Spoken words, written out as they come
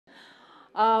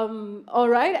All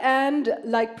right, and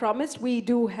like promised, we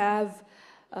do have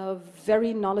a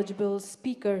very knowledgeable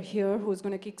speaker here who's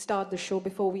going to kickstart the show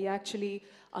before we actually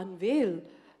unveil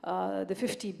the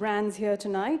 50 brands here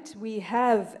tonight. We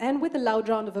have, and with a loud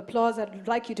round of applause, I'd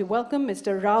like you to welcome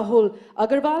Mr. Rahul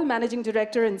Agarwal, Managing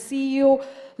Director and CEO,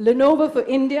 Lenovo for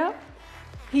India.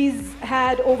 He's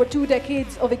had over 2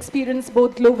 decades of experience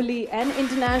both globally and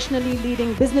internationally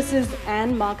leading businesses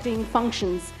and marketing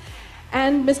functions.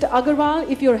 And Mr. Agarwal,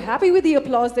 if you're happy with the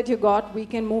applause that you got, we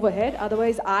can move ahead.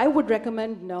 Otherwise, I would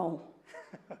recommend no.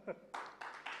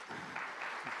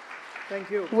 Thank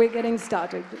you. We're getting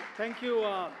started. Thank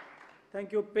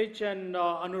you, Pitch and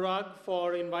Anurag,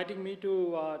 for inviting me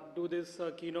to do this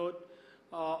keynote.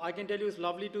 I can tell you it's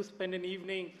lovely to spend an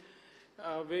evening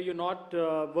where you're not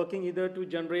working either to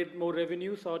generate more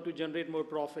revenues or to generate more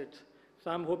profits.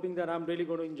 So I'm hoping that I'm really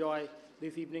going to enjoy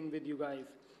this evening with you guys.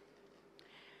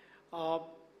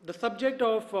 The subject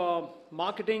of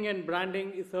marketing and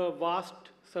branding is a vast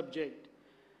subject.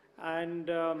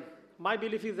 And my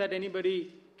belief is that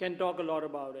anybody can talk a lot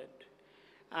about it.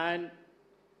 And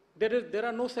there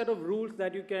are no set of rules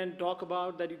that you can talk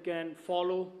about, that you can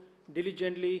follow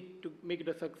diligently to make it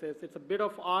a success. It's a bit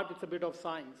of art, it's a bit of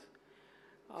science.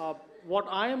 What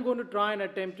I am going to try and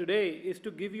attempt today is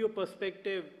to give you a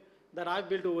perspective that I've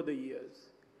built over the years.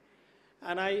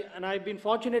 And I've been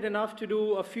fortunate enough to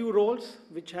do a few roles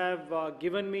which have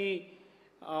given me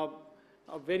a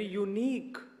very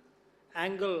unique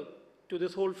angle to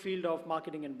this whole field of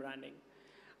marketing and branding.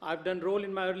 I've done role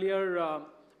in my earlier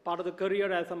part of the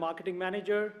career as a marketing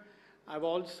manager. I've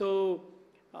also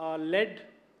led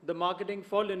the marketing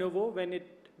for Lenovo when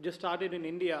it just started in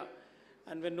India.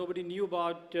 And when nobody knew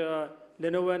about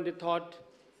Lenovo and they thought,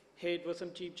 hey, it was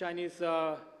some cheap Chinese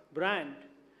brand.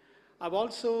 I've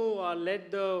also led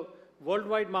the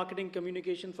worldwide marketing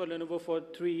communication for Lenovo for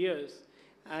 3 years.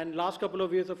 And last couple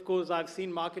of years, of course, I've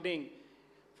seen marketing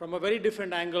from a very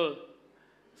different angle.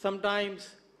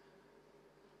 Sometimes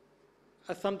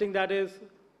as something that is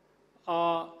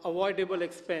avoidable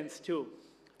expense too.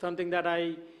 Something that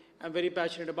I am very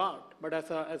passionate about. But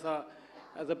as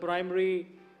a primary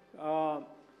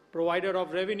provider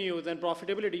of revenues and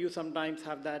profitability, you sometimes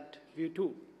have that view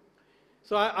too.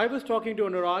 So I was talking to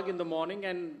Anurag in the morning,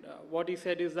 and what he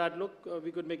said is that, look,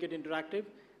 we could make it interactive,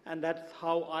 and that's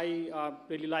how I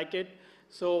really like it.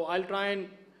 So I'll try and,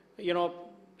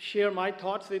 share my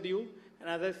thoughts with you. And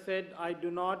as I said, I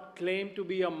do not claim to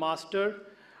be a master.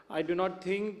 I do not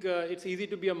think it's easy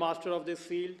to be a master of this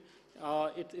field.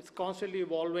 It's constantly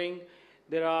evolving.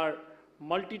 There are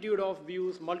multitude of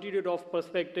views, multitude of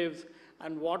perspectives,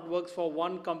 and what works for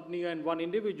one company and one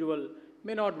individual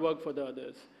may not work for the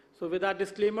others. So with that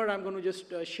disclaimer, I'm going to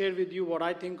just share with you what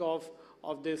I think of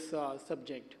this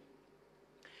subject.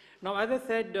 Now, as I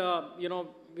said,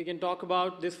 we can talk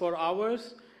about this for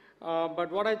hours, but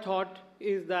what I thought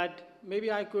is that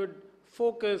maybe I could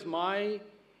focus my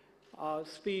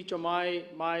speech or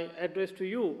my address to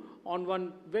you on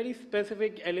one very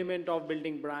specific element of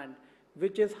building brand,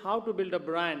 which is how to build a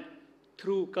brand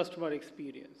through customer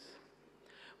experience.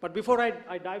 But before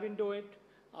I dive into it,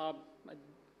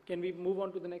 can we move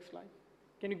on to the next slide?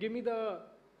 Can you give me the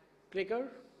clicker?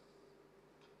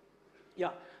 Yeah.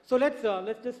 So let's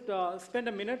just spend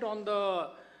a minute on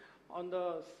the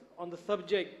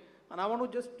subject, and I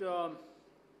want to just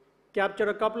capture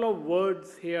a couple of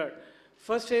words here.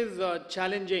 First is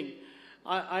challenging.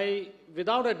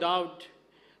 Without a doubt,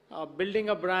 building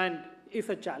a brand is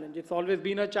a challenge. It's always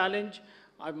been a challenge.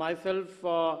 I've myself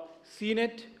seen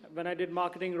it when I did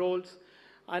marketing roles.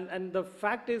 And the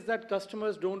fact is that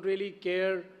customers don't really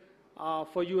care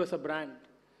for you as a brand.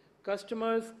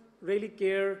 Customers really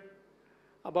care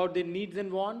about their needs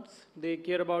and wants. They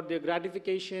care about their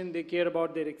gratification. They care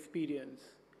about their experience.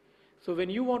 So when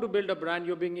you want to build a brand,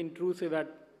 you're being intrusive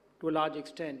to a large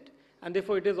extent. And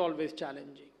therefore, it is always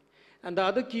challenging. And the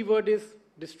other keyword is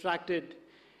distracted.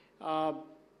 I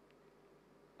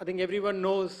think everyone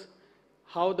knows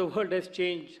how the world has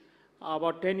changed.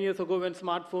 About 10 years ago when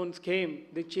smartphones came,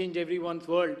 they changed everyone's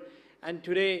world. And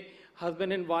today,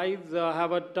 husband and wives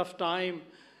have a tough time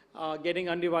getting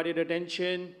undivided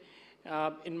attention.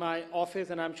 In my office,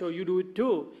 and I'm sure you do it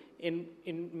too, in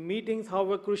meetings,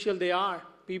 however crucial they are,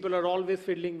 people are always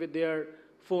fiddling with their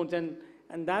phones.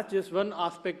 And that's just one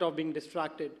aspect of being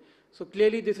distracted. So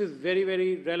clearly, this is very,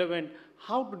 very relevant,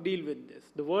 how to deal with this.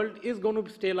 The world is going to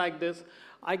stay like this.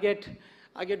 I get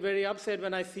very upset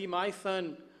when I see my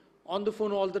son on the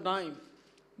phone all the time.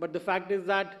 But the fact is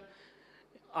that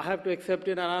I have to accept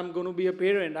it, and I'm going to be a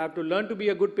parent. I have to learn to be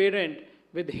a good parent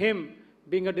with him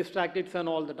being a distracted son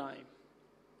all the time.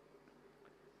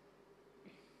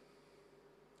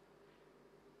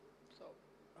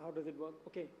 how does it work?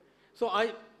 Okay. So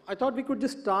I thought we could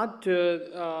just start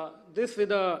this with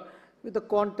the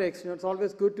context. It's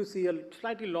always good to see a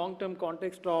slightly long-term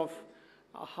context of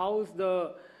how is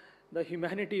the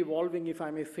humanity evolving, if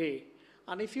I may say.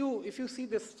 And if you see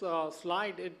this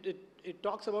slide, it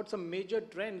talks about some major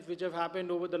trends which have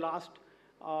happened over the last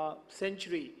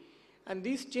century. And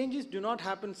these changes do not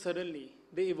happen suddenly.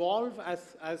 They evolve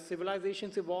as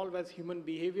civilizations evolve, as human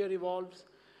behavior evolves.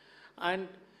 And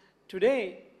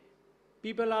today,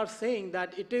 people are saying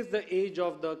that it is the age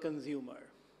of the consumer.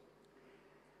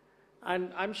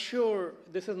 And I'm sure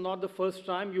this is not the first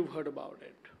time you've heard about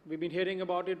it. We've been hearing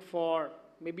about it for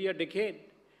maybe a decade.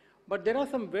 But there are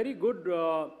some very good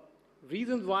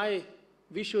reasons why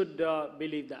we should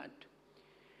believe that.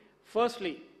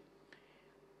 Firstly,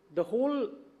 the whole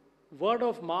word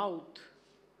of mouth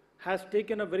has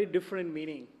taken a very different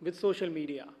meaning with social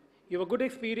media. You have a good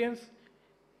experience,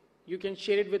 you can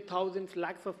share it with thousands,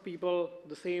 lakhs of people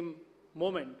the same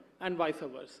moment, and vice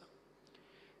versa.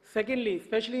 Secondly,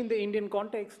 especially in the Indian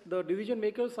context, the decision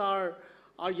makers are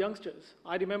youngsters.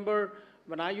 I remember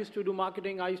when I used to do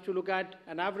marketing, I used to look at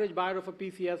an average buyer of a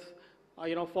PCS,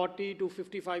 40 to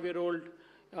 55-year-old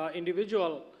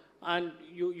individual, and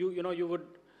you would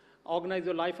organize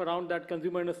your life around that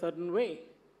consumer in a certain way.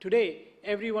 Today,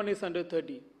 everyone is under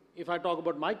 30, if I talk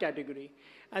about my category.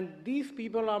 And these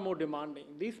people are more demanding.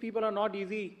 These people are not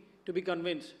easy to be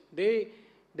convinced. They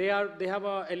have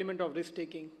an element of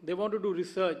risk-taking. They want to do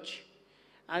research.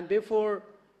 And therefore,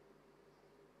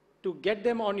 to get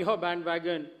them on your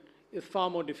bandwagon is far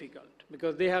more difficult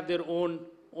because they have their own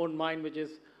mind, which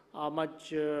is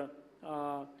much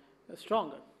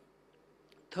stronger.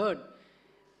 Third,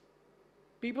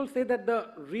 people say that the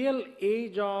real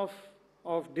age of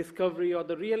discovery or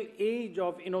the real age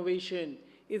of innovation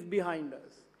is behind us.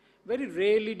 Very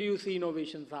rarely do you see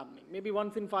innovations happening, maybe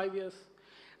once in 5 years.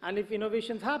 And if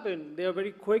innovations happen, they are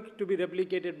very quick to be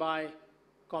replicated by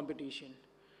competition.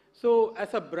 So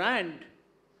as a brand,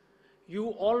 you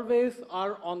always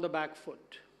are on the back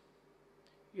foot.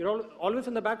 You're always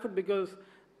on the back foot because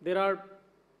there are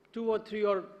 2 or 3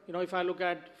 or, if I look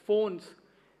at phones,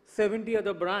 70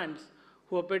 other brands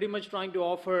who are pretty much trying to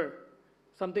offer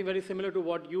something very similar to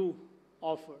what you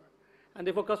offer. And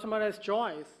therefore, customer has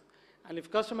choice. And if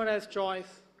customer has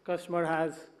choice, customer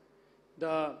has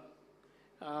the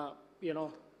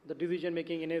decision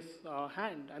making in his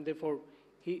hand, and therefore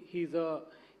he's the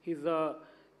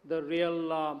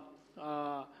real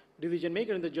decision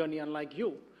maker in the journey, unlike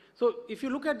you. So if you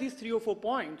look at these 3 or 4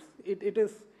 points, it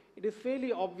is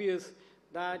fairly obvious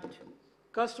that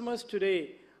customers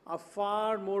today are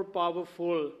far more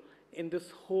powerful in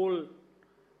this whole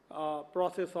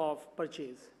process of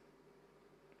purchase.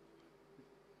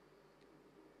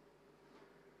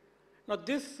 Now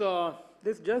this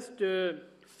just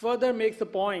further makes the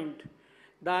point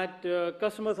that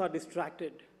customers are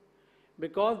distracted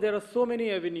because there are so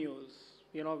many avenues.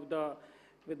 With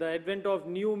the advent of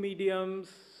new mediums,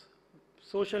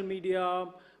 social media,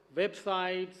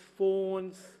 websites,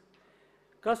 phones,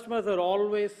 customers are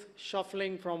always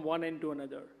shuffling from one end to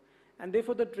another. And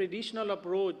therefore the traditional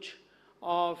approach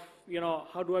of,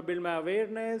 how do I build my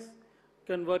awareness,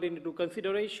 convert it into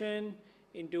consideration,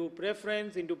 into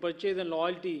preference, into purchase and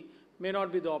loyalty may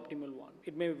not be the optimal one.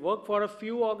 It may work for a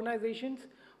few organizations,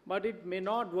 but it may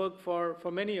not work for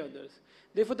many others.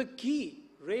 Therefore the key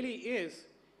really is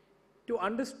to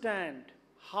understand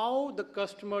how the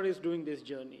customer is doing this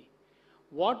journey,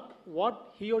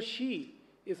 what he or she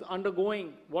is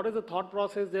undergoing, what is the thought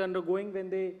process they're undergoing when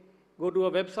they go to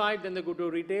a website, then they go to a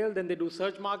retail, then they do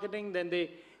search marketing, then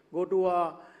they go to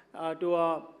a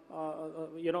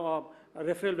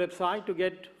referral website to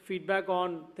get feedback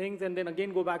on things, and then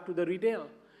again go back to the retail.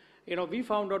 We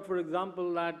found out, for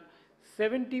example, that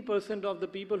 70% of the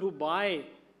people who buy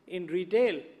in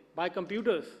retail, buy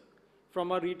computers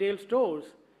from our retail stores,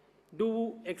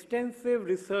 do extensive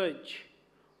research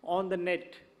on the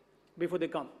net before they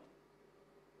come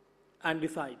and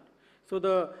decide. So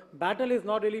the battle is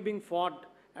not really being fought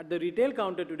at the retail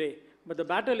counter today, but the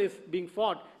battle is being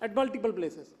fought at multiple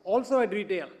places, also at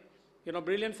retail.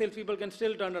 Brilliant salespeople can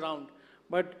still turn around,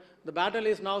 but the battle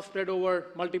is now spread over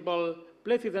multiple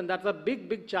places, and that's a big,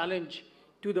 big challenge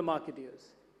to the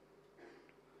marketeers.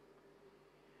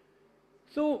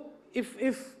 So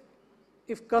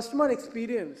if customer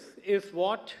experience is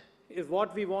what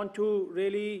we want to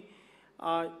really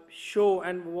show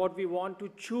and what we want to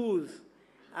choose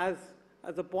as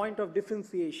a point of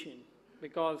differentiation,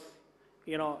 because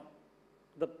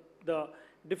the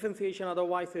differentiation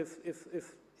otherwise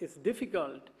is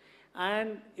difficult,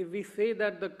 And if we say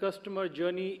that the customer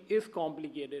journey is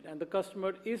complicated and the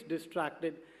customer is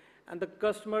distracted and the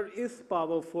customer is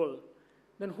powerful,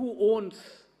 then who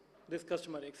owns this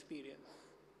customer experience?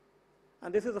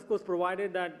 And this is, of course,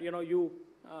 provided that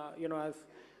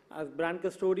as brand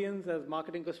custodians, as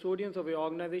marketing custodians of your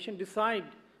organization, decide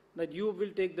that you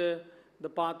will take the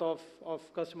path of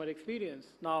customer experience.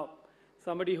 Now,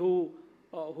 somebody who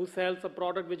sells a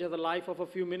product which has a life of a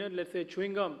few minutes, let's say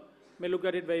chewing gum, may look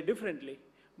at it very differently.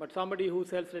 But somebody who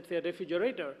sells, let's say, a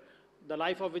refrigerator, the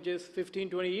life of which is 15,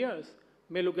 20 years,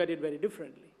 may look at it very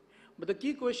differently. But the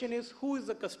key question is, who is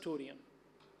the custodian?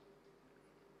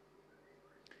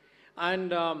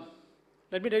 And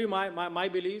let me tell you, my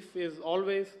belief is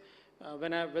always,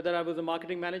 whether I was a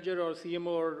marketing manager or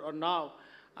CMO or now,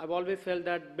 I've always felt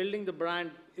that building the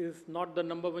brand is not the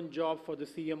 #1 job for the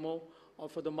CMO or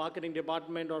for the marketing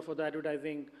department or for the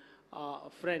advertising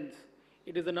friends.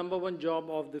 It is the #1 job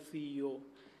of the CEO.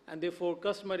 And therefore,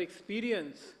 customer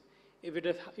experience, if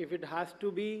it has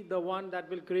to be the one that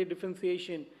will create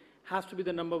differentiation, has to be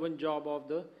the #1 job of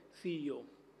the CEO.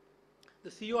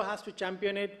 The CEO has to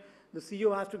champion it. The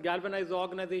CEO has to galvanize the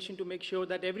organization to make sure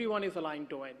that everyone is aligned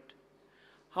to it.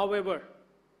 However,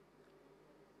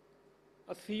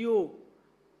 a CEO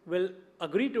will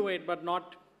agree to it but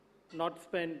not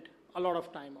spend a lot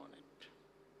of time on it,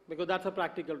 because that's a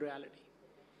practical reality.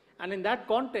 And in that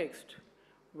context,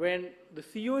 when the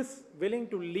CEO is willing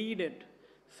to lead it,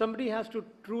 somebody has to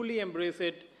truly embrace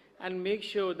it and make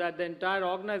sure that the entire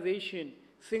organization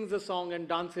sings the song and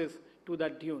dances to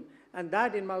that tune. And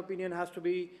that, in my opinion, has to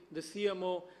be the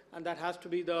CMO, and that has to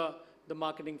be the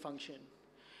marketing function.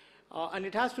 And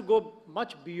it has to go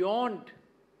much beyond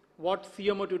what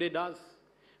CMO today does,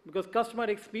 because customer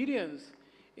experience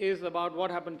is about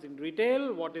what happens in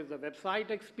retail, what is the website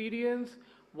experience,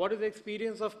 what is the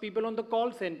experience of people on the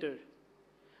call center.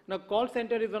 Now, call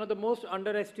center is one of the most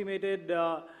underestimated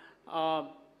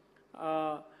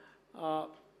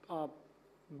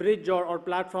bridge or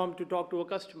platform to talk to a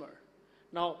customer.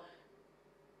 Now,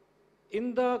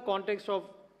 in the context of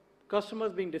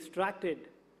customers being distracted,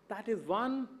 that is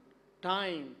one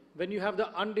time when you have the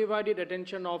undivided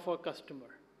attention of a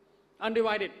customer.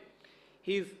 Undivided.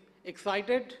 He's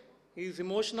excited, he's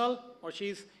emotional, or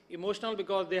she's emotional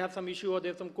because they have some issue or they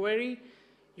have some query.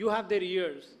 You have their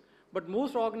ears. But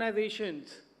most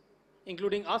organizations,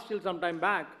 including us till some time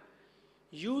back,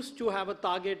 used to have a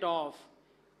target of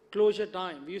closure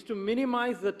time. We used to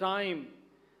minimize the time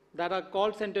that our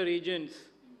call center agents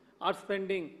are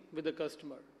spending with the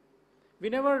customer. We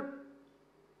never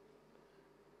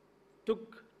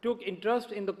took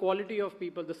interest in the quality of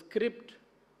people, the script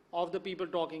of the people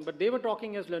talking, but they were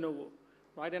talking as Lenovo,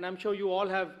 right? And I'm sure you all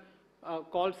have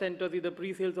call centers, either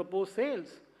pre-sales or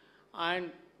post-sales,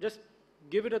 and just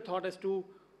give it a thought as to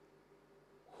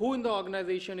who in the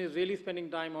organization is really spending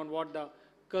time on what the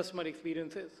customer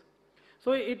experience is.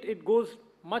 So it goes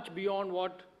much beyond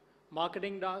what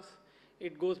marketing does.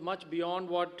 It goes much beyond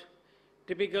what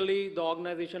typically the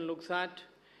organization looks at.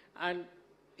 And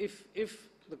if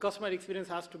the customer experience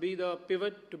has to be the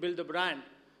pivot to build the brand,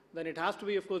 then it has to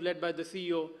be, of course, led by the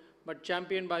CEO, but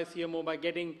championed by CMO by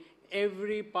getting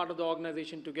every part of the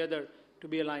organization together to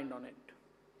be aligned on it.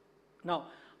 Now,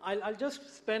 I'll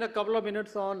just spend a couple of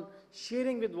minutes on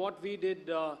sharing with what we did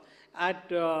at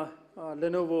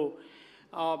Lenovo.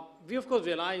 We, of course,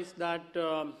 realized that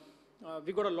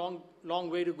we got a long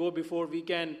way to go before we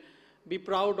can be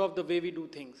proud of the way we do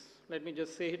things. Let me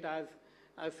just say it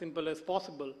as simple as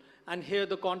possible. And here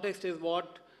the context is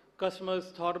what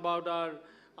customers thought about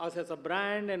us as a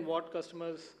brand, and what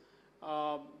customers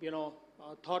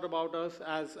thought about us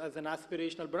as an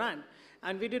aspirational brand.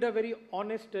 And we did a very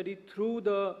honest study through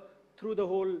the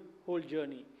whole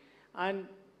journey. And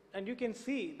you can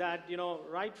see that,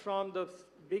 right from the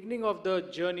beginning of the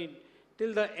journey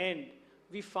till the end,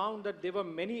 we found that there were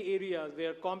many areas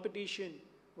where competition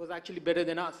was actually better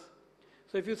than us.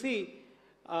 So if you see,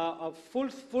 a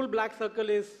full black circle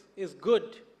is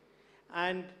good,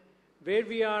 and where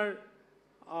we are,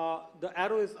 the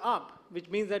arrow is up, which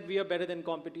means that we are better than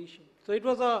competition. So it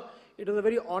was a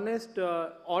very honest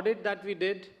audit that we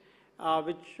did,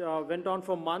 which went on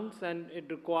for months, and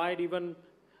it required even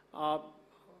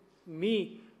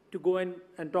me to go and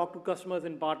talk to customers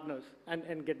and partners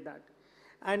and get that.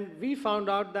 And we found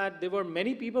out that there were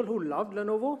many people who loved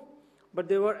Lenovo, but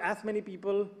there were as many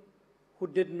people who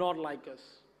did not like us,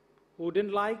 who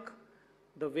didn't like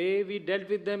the way we dealt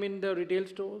with them in the retail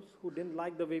stores, who didn't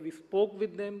like the way we spoke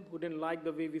with them, who didn't like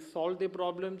the way we solved their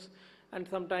problems, and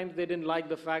sometimes they didn't like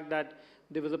the fact that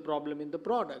there was a problem in the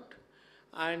product.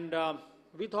 And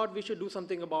we thought we should do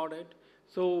something about it.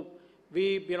 So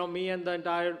me and the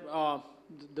entire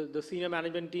the senior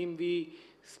management team, we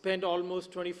spent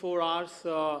almost 24 hours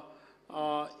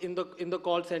in the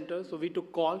call center. So we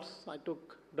took calls. I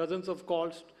took dozens of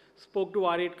calls, spoke to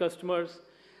our 8 customers,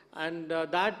 and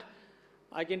that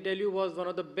I can tell you was one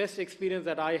of the best experience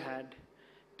that I had.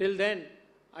 Till then,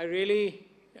 I really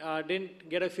didn't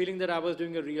get a feeling that I was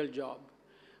doing a real job.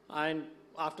 And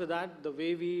after that, the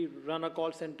way we run our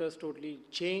call centers totally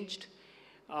changed.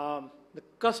 The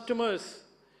customers,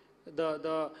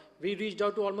 we reached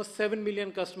out to almost 7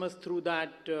 million customers through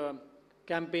that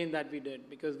campaign that we did,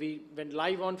 because we went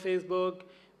live on Facebook.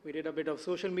 We did a bit of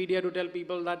social media to tell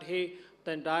people that, hey,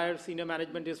 the entire senior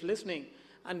management is listening.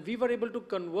 And we were able to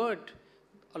convert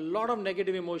a lot of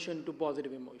negative emotion to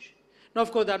positive emotion. Now,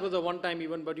 of course, that was a one-time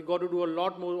event, but you got to do a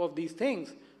lot more of these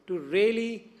things to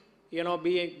really,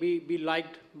 be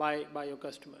liked by your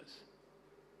customers.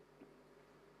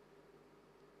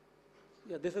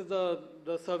 Yeah, this is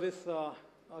the service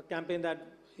campaign that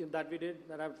we did,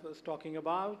 that I was talking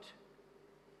about.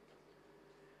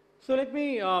 So let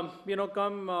me,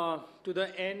 come to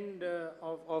the end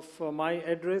of my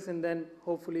address, and then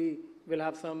hopefully we'll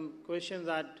have some questions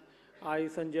that I,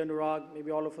 Sanjay, Anurag, maybe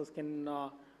all of us can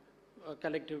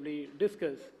collectively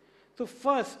discuss. So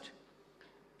first,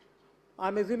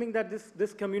 I'm assuming that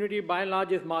this community by and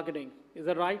large is marketing. Is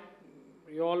that right?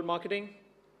 You're all marketing?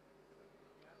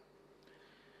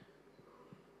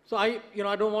 So I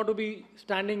don't want to be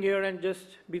standing here and just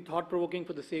be thought-provoking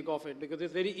for the sake of it, because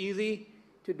it's very easy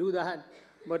to do that,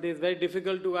 but it's very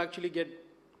difficult to actually get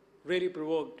really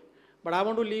provoked. But I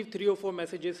want to leave 3 or 4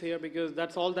 messages here, because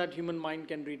that's all that human mind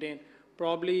can retain.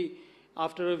 Probably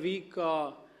after a week,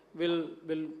 we'll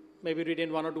maybe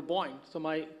retain 1 or 2 points. So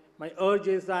my urge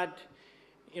is that,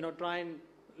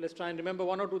 let's try and remember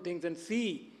 1 or 2 things and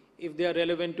see if they are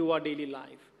relevant to our daily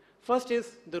life. First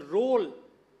is, the role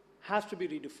has to be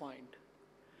redefined.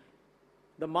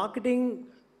 The marketing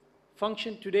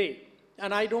function today,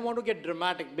 and I don't want to get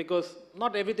dramatic, because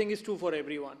not everything is true for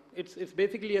everyone. It's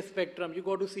basically a spectrum. You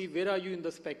got to see where are you in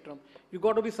the spectrum. You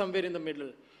got to be somewhere in the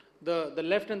middle. The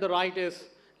left and the right is,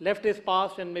 left is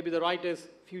past and maybe the right is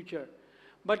future.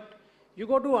 But you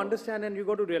got to understand and you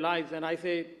got to realize, and I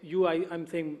say you, I'm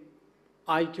saying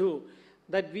I too,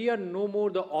 that we are no more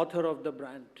the author of the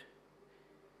brand.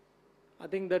 I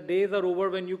think the days are over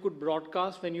when you could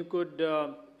broadcast, when you could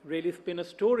really spin a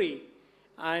story,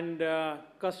 and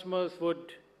customers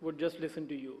would just listen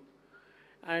to you.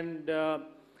 And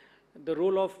the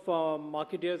role of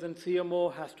marketers and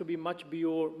CMO has to be much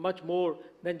more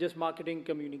than just marketing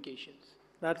communications.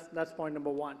 That's point number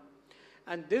 1.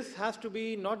 And this has to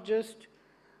be not just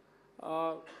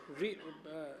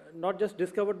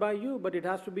discovered by you, but it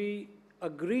has to be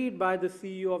agreed by the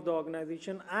CEO of the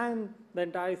organization and the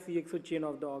entire CXO chain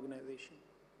of the organization.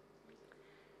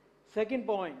 Second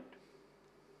point.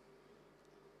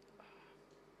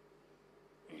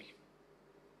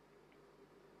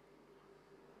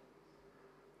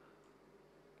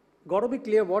 Got to be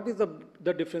clear what is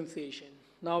the differentiation.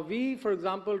 Now we, for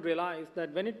example, realize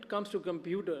that when it comes to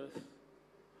computers,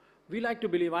 we like to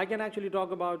believe, I can actually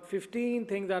talk about 15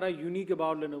 things that are unique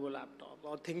about Lenovo laptops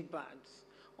or ThinkPads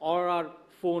or our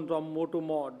phones or Moto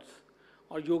Mods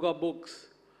or yoga books.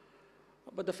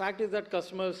 But the fact is that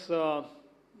customers,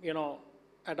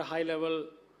 at a high level,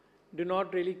 do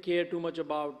not really care too much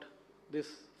about these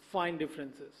fine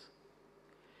differences.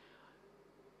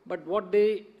 But what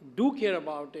they do care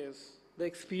about is the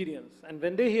experience. And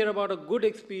when they hear about a good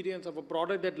experience of a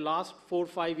product that lasts 4 or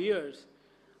 5 years,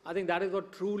 I think that is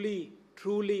what truly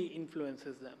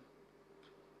influences them.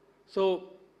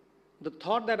 So the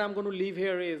thought that I'm going to leave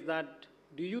here is that,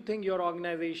 do you think your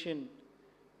organization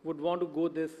would want to go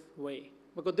this way?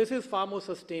 Because this is far more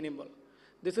sustainable.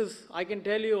 This is, I can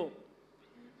tell you,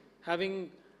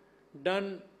 having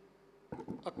done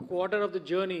a quarter of the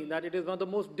journey, that it is one of the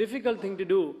most difficult thing to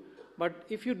do. But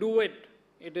if you do it,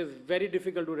 it is very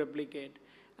difficult to replicate.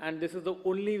 And this is the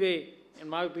only way, in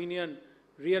my opinion,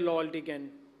 real loyalty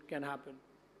can happen.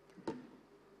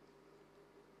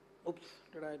 Oops,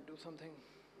 did I do something?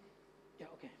 Yeah,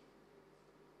 okay.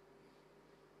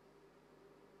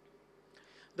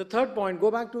 The third point, go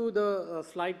back to the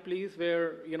slide, please,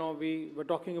 where we were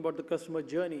talking about the customer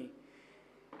journey.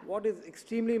 What is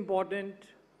extremely important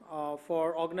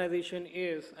for organization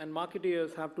is, and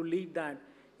marketers have to lead that,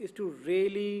 is to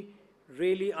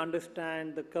really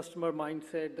understand the customer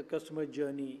mindset, the customer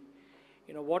journey.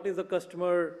 What is the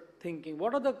customer thinking?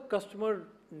 What are the customer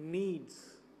needs?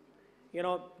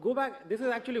 Go back. This is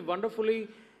actually wonderfully,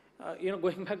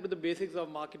 going back to the basics of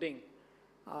marketing.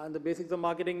 And the basics of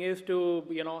marketing is to,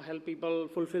 help people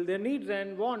fulfill their needs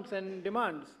and wants and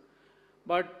demands.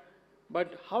 But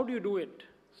how do you do it?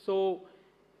 So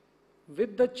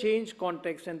with the change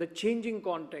context and the changing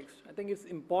context, I think it's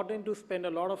important to spend a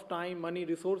lot of time, money,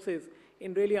 resources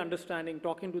in really understanding,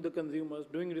 talking to the consumers,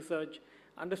 doing research,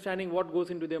 understanding what goes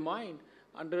into their mind,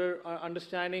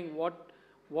 understanding what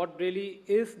really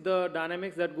is the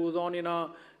dynamics that goes on in a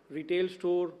retail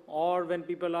store or when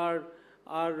people are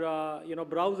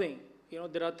browsing.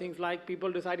 There are things like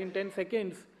people decide in 10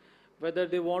 seconds whether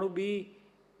they want to be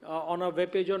on a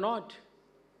web page or not.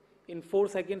 In 4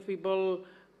 seconds, people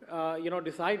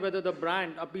decide whether the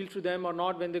brand appeals to them or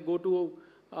not when they go to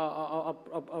a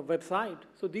website.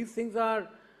 So these things are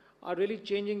really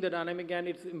changing the dynamic, and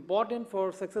it's important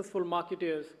for successful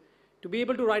marketers to be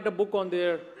able to write a book on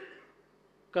their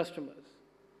customers.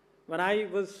 When I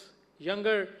was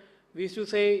younger, we used to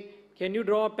say, can you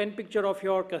draw a pen picture of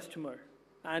your customer?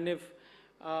 And if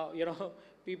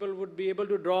people would be able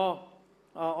to draw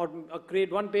or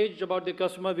create one page about the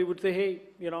customer, we would say, hey,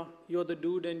 you're the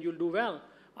dude and you'll do well.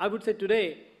 I would say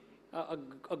today,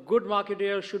 a good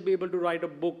marketer should be able to write a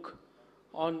book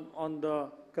on the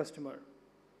customer.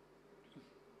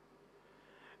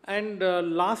 And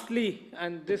lastly,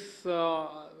 and this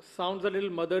sounds a little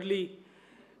motherly,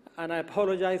 and I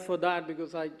apologize for that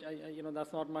because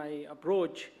that's not my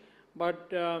approach.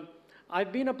 But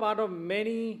I've been a part of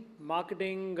many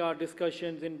marketing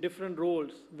discussions in different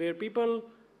roles where people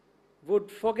would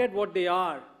forget what they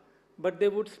are, but they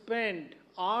would spend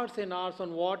hours and hours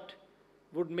on what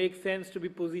would make sense to be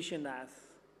positioned as,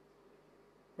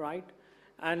 right?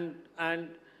 And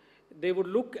they would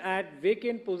look at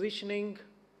vacant positioning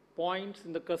points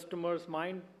in the customer's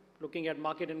mind, looking at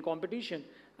market and competition,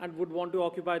 and would want to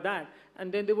occupy that.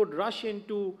 And then they would rush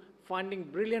into finding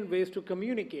brilliant ways to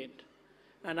communicate.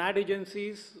 And ad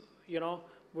agencies,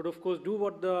 would of course do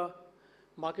what the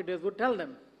marketers would tell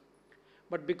them.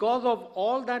 But because of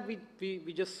all that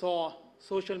we just saw,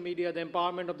 social media, the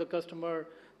empowerment of the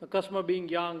customer being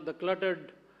young, the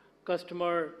cluttered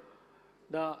customer,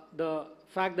 the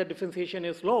fact that differentiation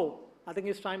is low, I think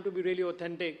it's time to be really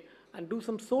authentic and do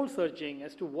some soul searching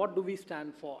as to what do we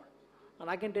stand for. And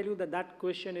I can tell you that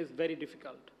question is very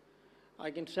difficult.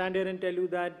 I can stand here and tell you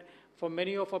that for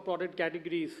many of our product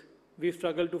categories, we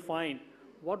struggle to find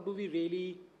what do we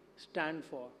really stand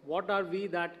for? What are we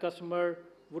that customer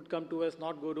would come to us,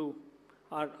 not go to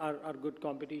our good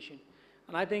competition?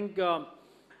 And I think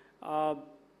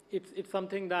it's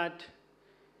something that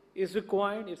is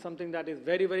required. It's something that is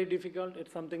very, very difficult.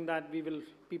 It's something that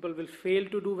people will fail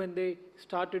to do when they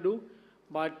start to do.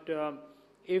 But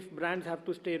if brands have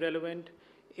to stay relevant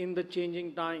in the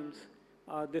changing times,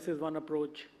 this is one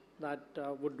approach that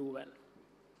would do well.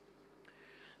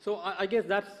 So I guess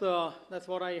that's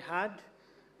what I had.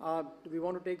 Do we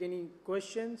want to take any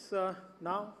questions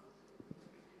now?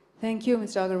 Thank you,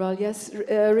 Mr. Agarwal. Yes,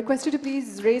 request you to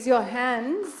please raise your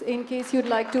hands in case you'd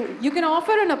like to. You can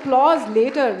offer an applause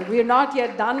later. We're not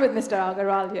yet done with Mr.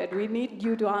 Agarwal yet. We need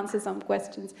you to answer some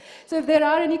questions. So if there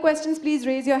are any questions, please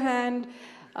raise your hand.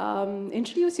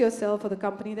 Introduce yourself or the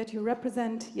company that you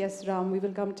represent. Yes, Ram, we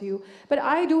will come to you. But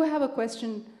I do have a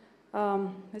question,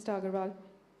 Mr. Agarwal.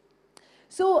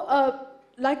 So,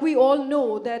 like we all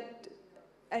know that,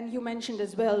 and you mentioned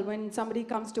as well, when somebody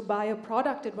comes to buy a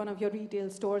product at one of your retail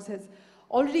stores has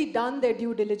already done their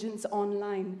due diligence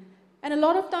online. And a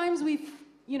lot of times we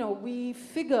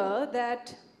figure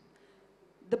that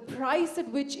the price at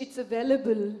which it's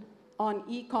available on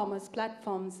e-commerce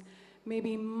platforms may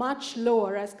be much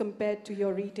lower as compared to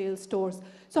your retail stores.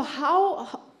 So how,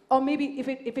 or maybe if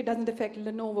it doesn't affect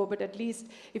Lenovo, but at least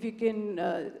if you can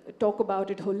talk about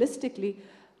it holistically,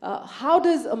 how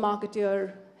does a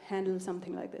marketer handle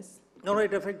something like this? No,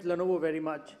 it affects Lenovo very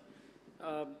much.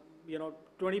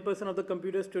 20% of the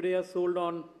computers today are sold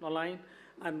online,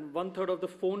 and 1/3 of the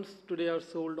phones today are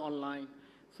sold online.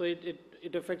 So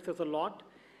it affects us a lot.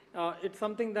 It's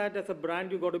something that as a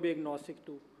brand you got to be agnostic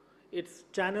to. It's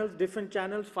channels, different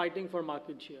channels fighting for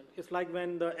market share. It's like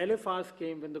when the LFRs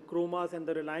came, when the Chromas and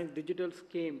the Reliance Digitals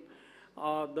came,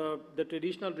 the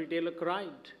traditional retailer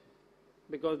cried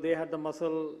because they had the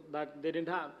muscle that they didn't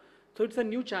have. So it's a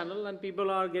new channel and people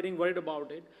are getting worried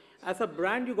about it. As a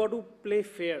brand, you got to play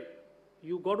fair.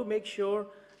 You got to make sure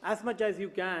as much as you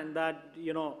can that,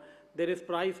 there is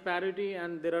price parity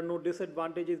and there are no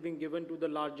disadvantages being given to the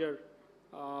larger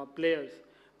players.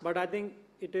 But I think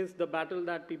it is the battle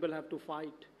that people have to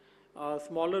fight.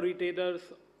 Smaller retailers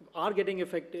are getting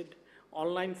affected.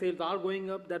 Online sales are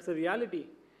going up. That's a reality.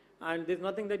 And there's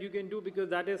nothing that you can do because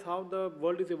that is how the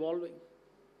world is evolving.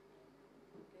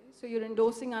 So you're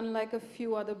endorsing, unlike a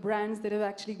few other brands that have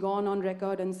actually gone on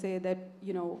record and say that,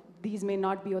 these may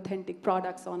not be authentic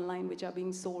products online which are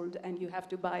being sold and you have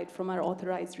to buy it from our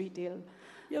authorized retail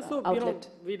Yeah, so outlet.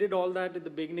 we did all that at the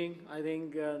beginning. I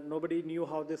think nobody knew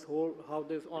how this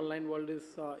online world is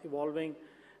evolving.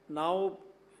 Now,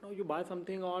 you buy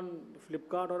something on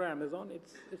Flipkart or Amazon,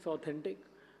 it's authentic,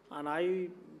 and I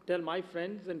tell my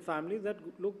friends and family that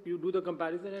look, you do the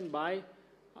comparison and buy,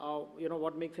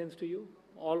 what makes sense to you.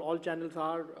 All channels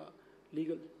are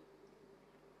legal.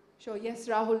 Sure. Yes,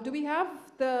 Rahul. Do we have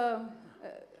the?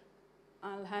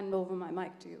 I'll hand over my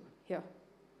mic to you here.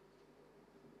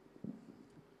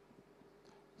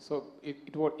 So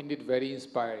it was indeed very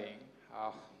inspiring,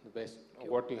 the best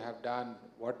what you have done,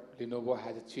 what Lenovo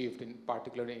has achieved in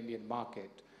particular in Indian market,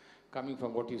 coming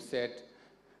from what you said,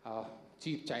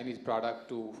 cheap Chinese product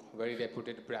to very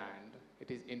reputed brand.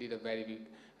 It is indeed a very big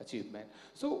achievement.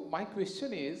 So my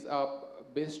question is,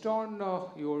 based on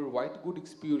your white good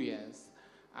experience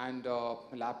and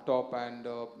laptop and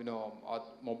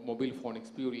mobile phone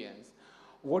experience,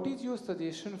 what is your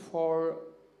suggestion for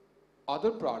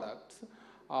other products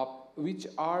which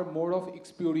are more of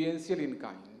experiential in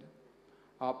kind?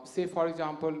 Say, for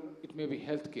example, it may be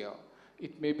healthcare,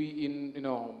 it may be in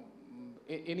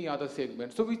any other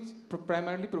segment, so which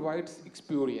primarily provides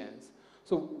experience.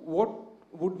 So what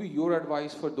would be your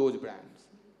advice for those brands?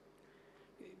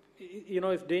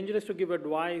 It's dangerous to give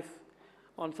advice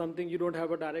on something you don't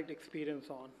have a direct experience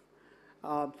on.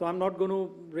 So I'm not going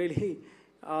to really,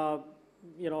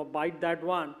 bite that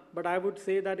one. But I would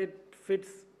say that it fits,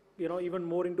 even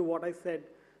more into what I said,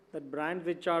 that brands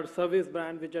which are service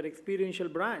brands, which are experiential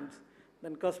brands,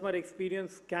 then customer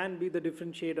experience can be the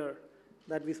differentiator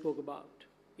that we spoke about,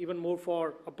 even more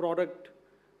for a product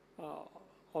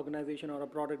organization or a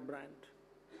product brand.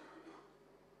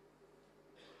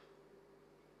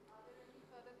 Are there any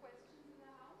further questions in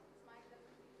the house? This mic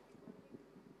doesn't seem to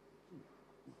be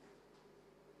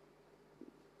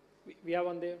working. We have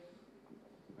one there.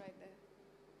 Right there.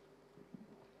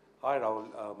 Hi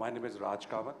Rahul, my name is Raj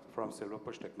Kawat from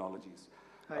Silverpush Technologies.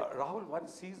 Hi. Rahul, one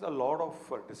sees a lot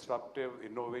of disruptive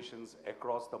innovations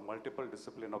across the multiple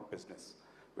discipline of business,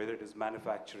 whether it is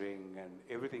manufacturing and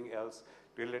everything else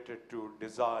related to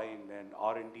design and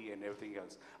R&D and everything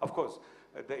else. Of course,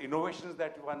 the innovations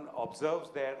that one observes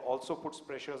there also puts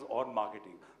pressures on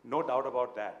marketing, no doubt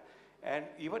about that. And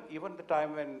even the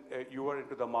time when you were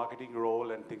into the marketing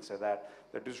role and things like that,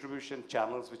 the distribution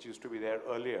channels which used to be there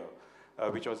earlier,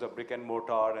 which was a brick and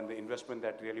mortar, and the investment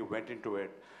that really went into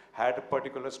it, had a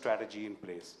particular strategy in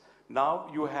place. Now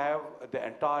you have the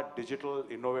entire digital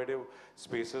innovative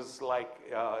spaces like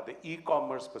the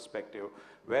e-commerce perspective,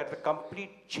 where the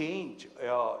complete change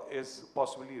is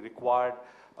possibly required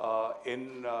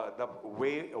in the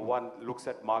way one looks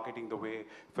at marketing, the way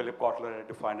Philip Kotler had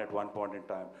defined at one point in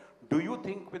time. Do you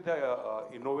think with the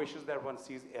innovations that one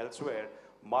sees elsewhere,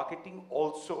 marketing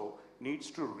also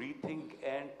needs to rethink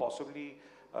and possibly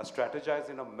strategize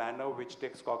in a manner which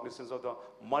takes cognizance of the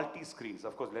multi-screens?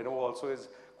 Of course, Lenovo also is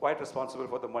quite responsible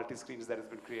for the multi-screens that has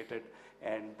been created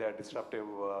and the disruptive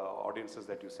audiences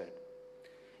that you said.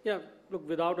 Yeah, look,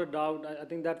 without a doubt, I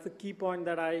think that's the key point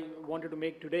that I wanted to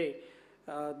make today,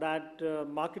 that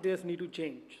marketers need to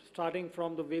change, starting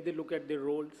from the way they look at their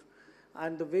roles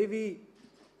and the way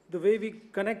we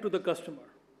connect to the customer.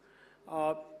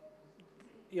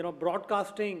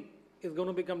 Broadcasting is going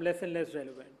to become less and less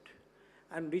relevant,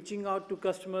 and reaching out to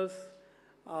customers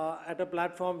at a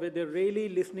platform where they're really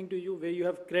listening to you, where you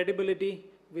have credibility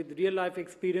with real life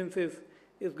experiences,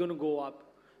 is going to go up.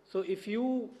 So if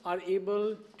you are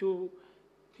able to,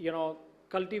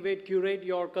 curate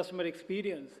your customer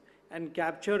experience and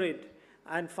capture it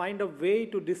and find a way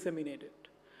to disseminate it.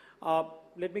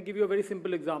 Let me give you a very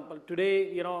simple example.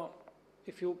 Today,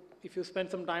 if you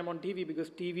spend some time on TV, because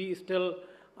TV is still,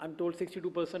 I'm told,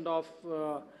 62%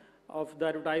 of the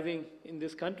advertising in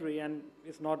this country, and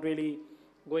it's not really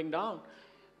going down.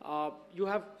 You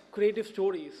have creative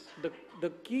stories. The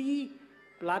key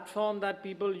platform that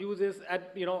people use is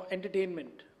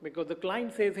entertainment, because the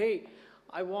client says, hey,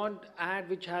 I want ad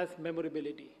which has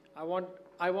memorability. I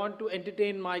want to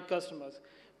entertain my customers,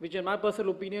 which in my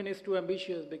personal opinion is too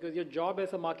ambitious, because your job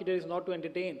as a marketer is not to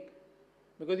entertain,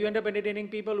 because you end up entertaining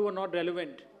people who are not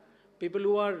relevant. People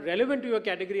who are relevant to your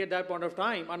category at that point of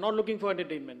time are not looking for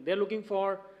entertainment. They're looking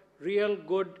for real,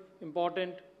 good,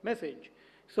 important message.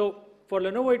 So for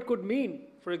Lenovo, it could mean,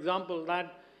 for example,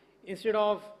 that instead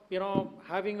of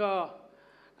having a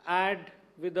ad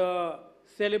with a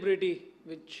celebrity,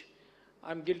 which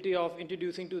I'm guilty of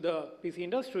introducing to the PC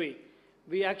industry,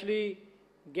 we actually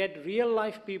get real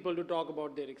life people to talk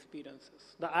about their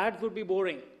experiences. The ads would be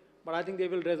boring, but I think they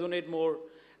will resonate more,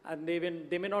 and they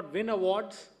may not win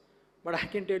awards, but I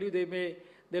can tell you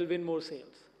they'll win more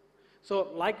sales. So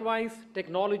likewise,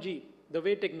 technology, the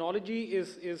way technology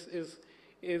is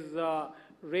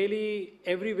really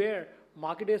everywhere,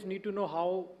 marketers need to know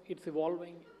how it's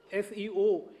evolving.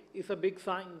 SEO is a big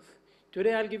science.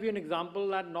 Today I'll give you an example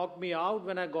that knocked me out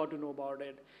when I got to know about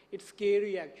it. It's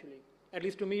scary actually. At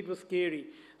least to me it was scary.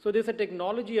 So there's a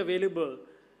technology available.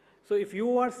 So if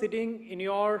you are sitting in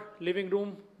your living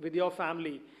room with your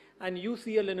family and you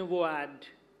see a Lenovo ad,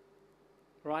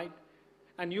 right?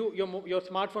 And your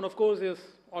smartphone, of course, is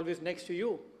always next to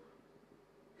you.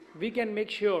 We can make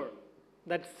sure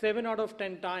that 7 out of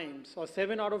 10 times, or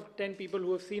 7 out of 10 people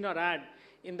who have seen our ad,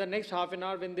 in the next half an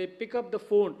hour, when they pick up the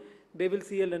phone, they will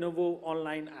see a Lenovo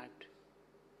online ad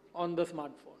on the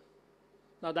smartphone.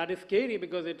 Now that is scary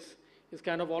because it's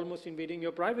kind of almost invading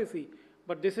your privacy.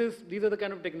 But these are the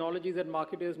kind of technologies that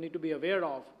marketers need to be aware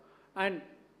of and,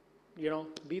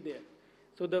 be there.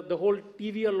 So the whole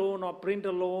TV alone or print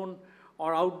alone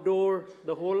or outdoor,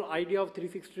 the whole idea of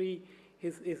 360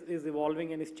 is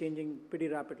evolving and is changing pretty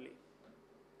rapidly.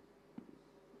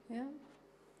 Yeah.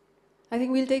 I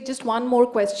think we'll take just one more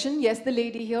question. Yes, the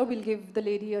lady here, we'll give the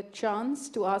lady a chance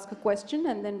to ask a question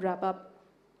and then wrap up.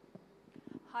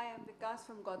 Hi, I'm Vikas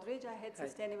from Godrej. I head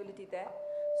sustainability there.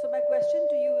 So my question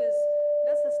to you is,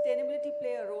 does sustainability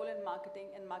play a role in marketing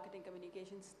and marketing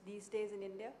communications these days in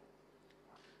India?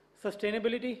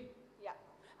 Sustainability? Yeah.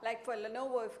 Like for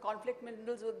Lenovo, if conflict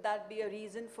minerals, would that be a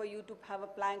reason for you to have a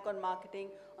plank on marketing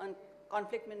on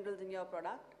conflict minerals in your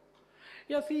product?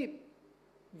 Yeah, see,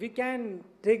 we can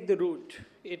take the route.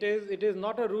 It is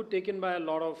not a route taken by a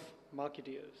lot of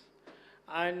marketeers.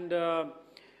 And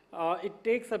it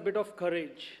takes a bit of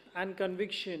courage and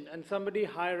conviction and somebody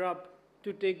higher up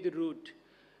to take the route.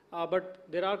 But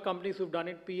there are companies who've done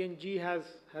it. P&G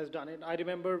has done it. I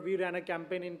remember we ran a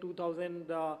campaign in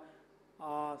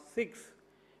 2006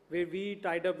 where we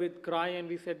tied up with Cry and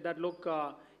we said that, look,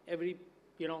 every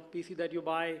PC that you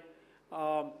buy,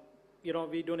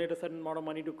 we donate a certain amount of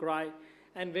money to Cry.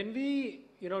 And when we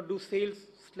do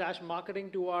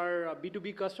sales/marketing to our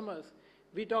B2B customers,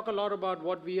 we talk a lot about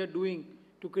what we are doing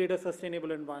to create a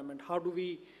sustainable environment. How do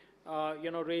we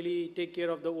really take care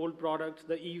of the old products,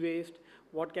 the e-waste,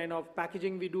 what kind of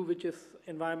packaging we do which is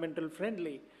environmental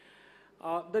friendly.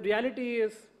 The reality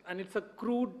is, and it's a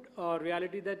crude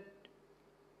reality, that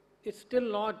it's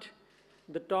still not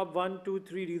the top 1, 2,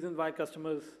 3 reasons why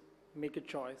customers make a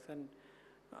choice. And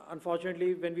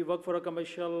unfortunately, when we work for a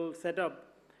commercial setup,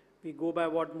 we go by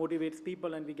what motivates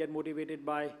people and we get motivated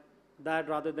by that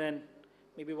rather than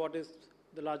maybe what is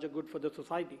the larger good for the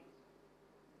society.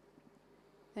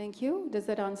 Thank you. Does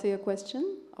that answer your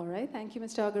question? All right. Thank you,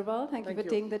 Mr. Agarwal. Thank you for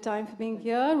taking the time for being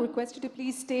here. Request you to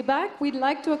please stay back. We'd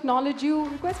like to acknowledge you.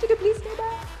 Request you to please stay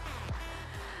back.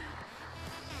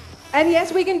 And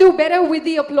yes, we can do better with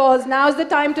the applause. Now's the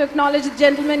time to acknowledge the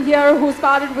gentleman here who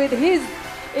started with his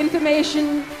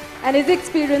information and his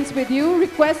experience with you.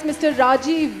 Request Mr.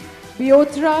 Rajiv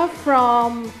Biotra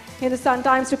from Hindustan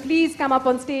Times to please come up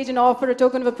on stage and offer a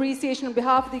token of appreciation on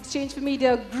behalf of the Exchange for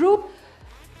Media Group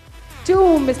to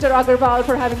Mr. Agarwal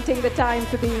for having taken the time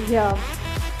for being here.